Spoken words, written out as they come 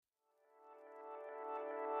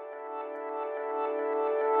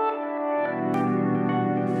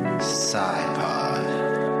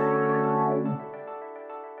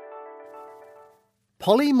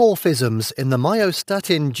Polymorphisms in the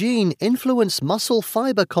myostatin gene influence muscle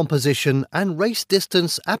fiber composition and race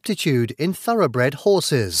distance aptitude in thoroughbred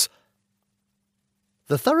horses.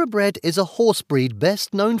 The thoroughbred is a horse breed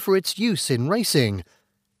best known for its use in racing.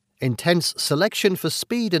 Intense selection for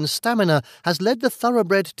speed and stamina has led the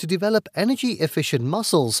thoroughbred to develop energy-efficient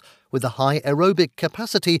muscles with a high aerobic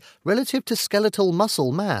capacity relative to skeletal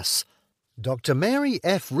muscle mass. Dr. Mary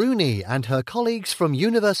F. Rooney and her colleagues from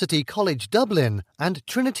University College Dublin and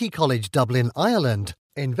Trinity College Dublin, Ireland,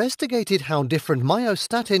 investigated how different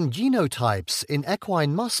myostatin genotypes in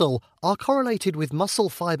equine muscle are correlated with muscle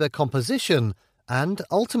fiber composition and,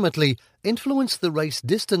 ultimately, influence the race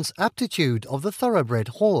distance aptitude of the thoroughbred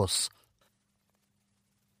horse.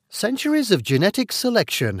 Centuries of genetic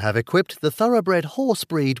selection have equipped the thoroughbred horse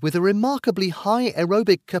breed with a remarkably high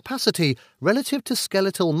aerobic capacity relative to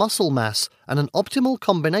skeletal muscle mass and an optimal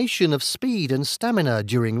combination of speed and stamina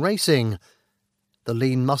during racing. The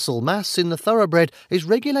lean muscle mass in the thoroughbred is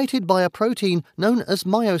regulated by a protein known as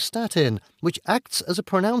myostatin, which acts as a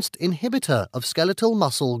pronounced inhibitor of skeletal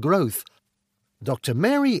muscle growth. Dr.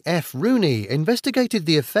 Mary F. Rooney investigated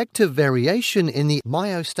the effect of variation in the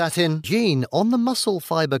myostatin gene on the muscle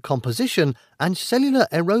fiber composition and cellular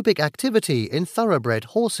aerobic activity in thoroughbred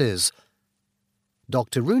horses.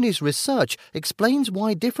 Dr. Rooney's research explains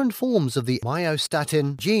why different forms of the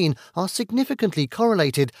myostatin gene are significantly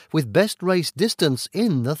correlated with best race distance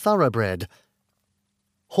in the thoroughbred.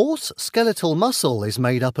 Horse skeletal muscle is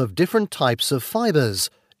made up of different types of fibers,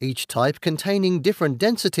 each type containing different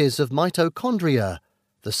densities of mitochondria,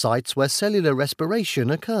 the sites where cellular respiration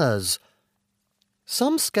occurs.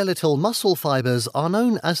 Some skeletal muscle fibers are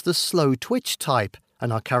known as the slow-twitch type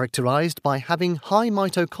and are characterized by having high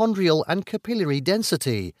mitochondrial and capillary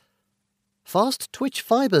density. Fast-twitch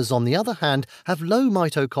fibers, on the other hand, have low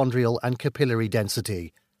mitochondrial and capillary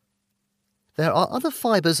density. There are other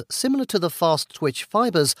fibers similar to the fast-twitch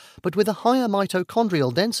fibers, but with a higher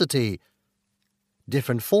mitochondrial density.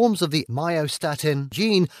 Different forms of the myostatin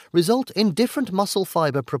gene result in different muscle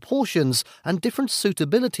fiber proportions and different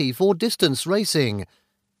suitability for distance racing.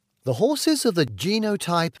 The horses of the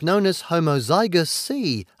genotype known as homozygous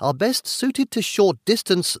C are best suited to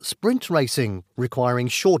short-distance sprint racing, requiring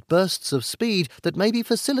short bursts of speed that may be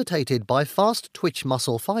facilitated by fast-twitch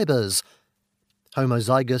muscle fibers.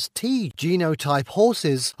 Homozygous T genotype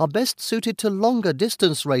horses are best suited to longer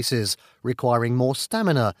distance races, requiring more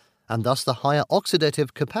stamina, and thus the higher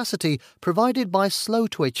oxidative capacity provided by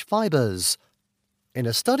slow-twitch fibers. In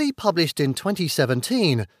a study published in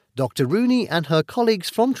 2017, Dr. Rooney and her colleagues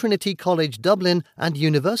from Trinity College Dublin and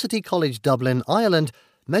University College Dublin, Ireland,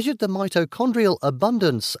 measured the mitochondrial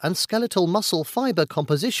abundance and skeletal muscle fiber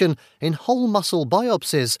composition in whole muscle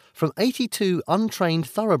biopsies from 82 untrained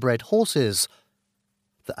thoroughbred horses.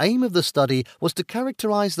 The aim of the study was to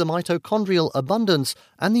characterize the mitochondrial abundance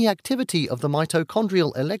and the activity of the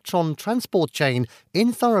mitochondrial electron transport chain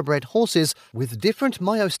in thoroughbred horses with different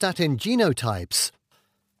myostatin genotypes.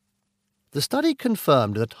 The study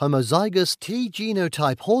confirmed that homozygous T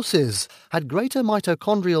genotype horses had greater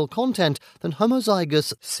mitochondrial content than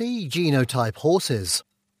homozygous C genotype horses.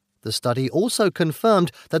 The study also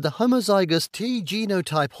confirmed that the homozygous T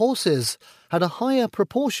genotype horses had a higher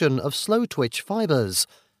proportion of slow-twitch fibers.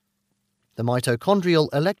 The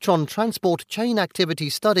mitochondrial electron transport chain activity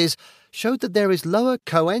studies showed that there is lower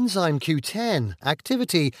coenzyme Q10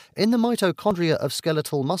 activity in the mitochondria of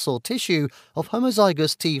skeletal muscle tissue of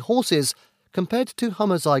homozygous T horses compared to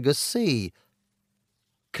homozygous C.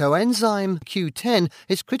 Coenzyme Q10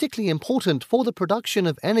 is critically important for the production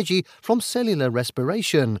of energy from cellular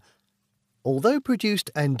respiration. Although produced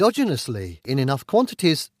endogenously in enough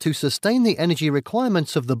quantities to sustain the energy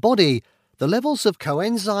requirements of the body, the levels of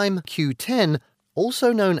coenzyme Q10,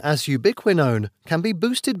 also known as ubiquinone, can be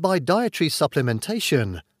boosted by dietary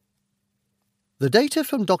supplementation. The data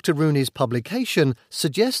from Dr. Rooney's publication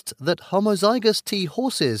suggests that homozygous T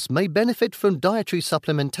horses may benefit from dietary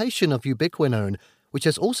supplementation of ubiquinone, which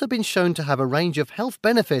has also been shown to have a range of health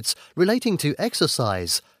benefits relating to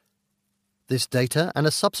exercise. This data and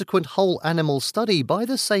a subsequent whole animal study by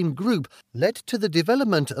the same group led to the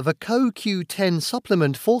development of a CoQ10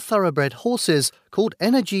 supplement for thoroughbred horses called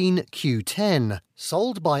Energene Q10,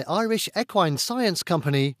 sold by Irish equine science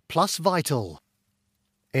company Plus Vital.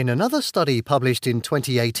 In another study published in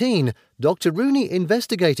 2018, Dr. Rooney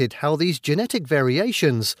investigated how these genetic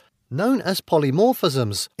variations, known as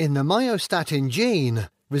polymorphisms, in the myostatin gene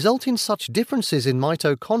result in such differences in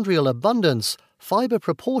mitochondrial abundance, fiber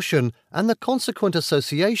proportion, and the consequent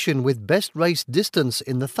association with best race distance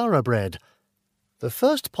in the thoroughbred. The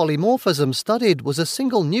first polymorphism studied was a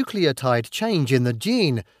single nucleotide change in the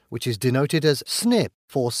gene, which is denoted as SNP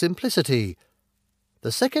for simplicity.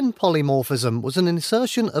 The second polymorphism was an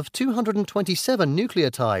insertion of 227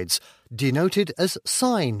 nucleotides, denoted as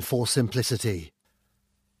SINE for simplicity.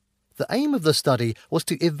 The aim of the study was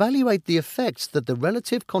to evaluate the effects that the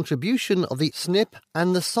relative contribution of the SNP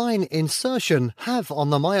and the SINE insertion have on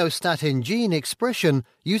the myostatin gene expression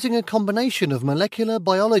using a combination of molecular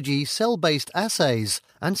biology cell-based assays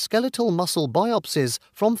and skeletal muscle biopsies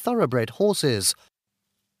from thoroughbred horses.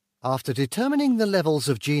 After determining the levels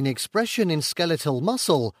of gene expression in skeletal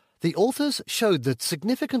muscle, the authors showed that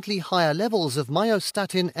significantly higher levels of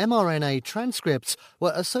myostatin mRNA transcripts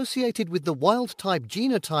were associated with the wild-type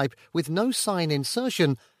genotype with no SINE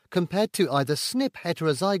insertion compared to either SNP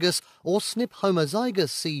heterozygous or SNP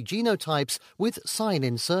homozygous C genotypes with SINE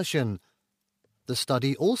insertion. The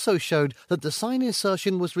study also showed that the SINE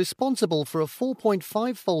insertion was responsible for a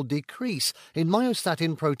 4.5-fold decrease in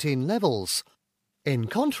myostatin protein levels. In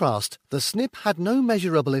contrast, the SNP had no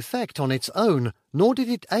measurable effect on its own, nor did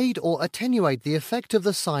it aid or attenuate the effect of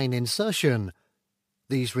the SINE insertion.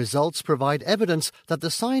 These results provide evidence that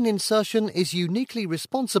the SINE insertion is uniquely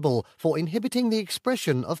responsible for inhibiting the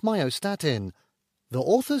expression of myostatin. The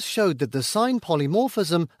authors showed that the SINE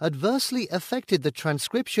polymorphism adversely affected the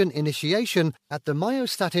transcription initiation at the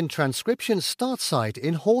myostatin transcription start site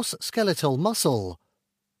in horse skeletal muscle.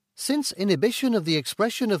 Since inhibition of the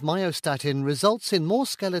expression of myostatin results in more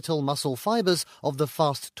skeletal muscle fibers of the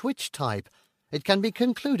fast twitch type, it can be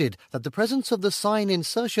concluded that the presence of the SINE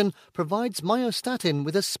insertion provides myostatin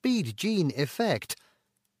with a speed gene effect.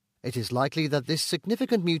 It is likely that this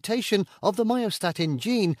significant mutation of the myostatin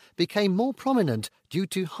gene became more prominent due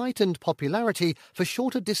to heightened popularity for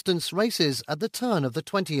shorter distance races at the turn of the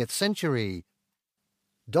 20th century.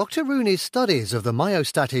 Dr. Rooney's studies of the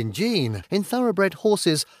myostatin gene in thoroughbred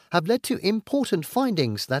horses have led to important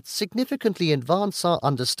findings that significantly advance our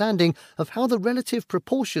understanding of how the relative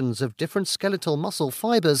proportions of different skeletal muscle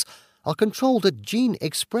fibers are controlled at gene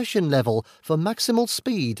expression level for maximal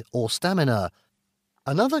speed or stamina.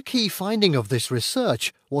 Another key finding of this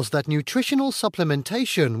research was that nutritional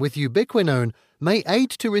supplementation with ubiquinone may aid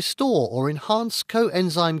to restore or enhance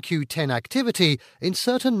coenzyme Q10 activity in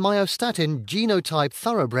certain myostatin genotype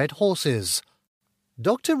thoroughbred horses.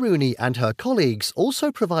 Dr. Rooney and her colleagues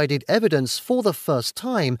also provided evidence for the first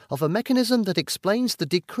time of a mechanism that explains the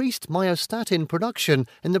decreased myostatin production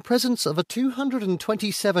in the presence of a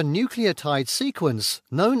 227 nucleotide sequence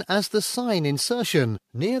known as the SINE insertion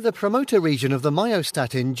near the promoter region of the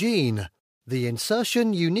myostatin gene. The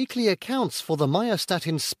insertion uniquely accounts for the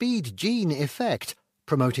myostatin speed gene effect,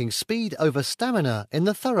 promoting speed over stamina in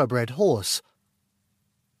the thoroughbred horse.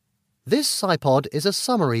 This SciPod is a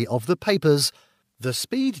summary of the papers. The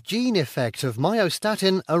speed gene effect of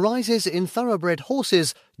myostatin arises in thoroughbred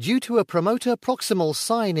horses due to a promoter proximal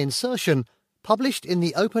SINE insertion published in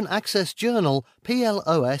the open access journal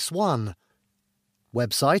PLOS1.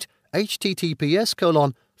 Website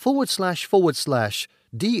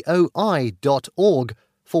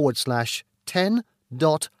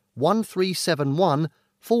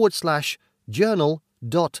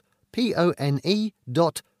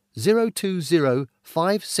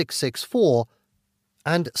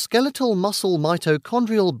and Skeletal Muscle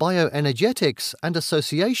Mitochondrial Bioenergetics and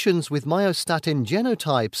Associations with Myostatin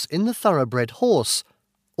Genotypes in the Thoroughbred Horse,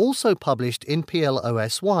 also published in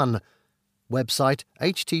PLOS1. Website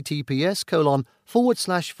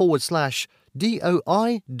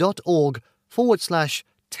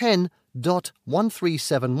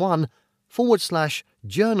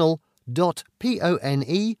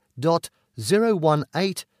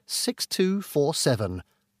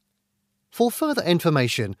For further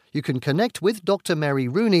information, you can connect with Dr. Mary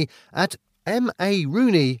Rooney at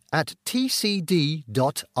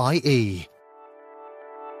marooney@tcd.ie.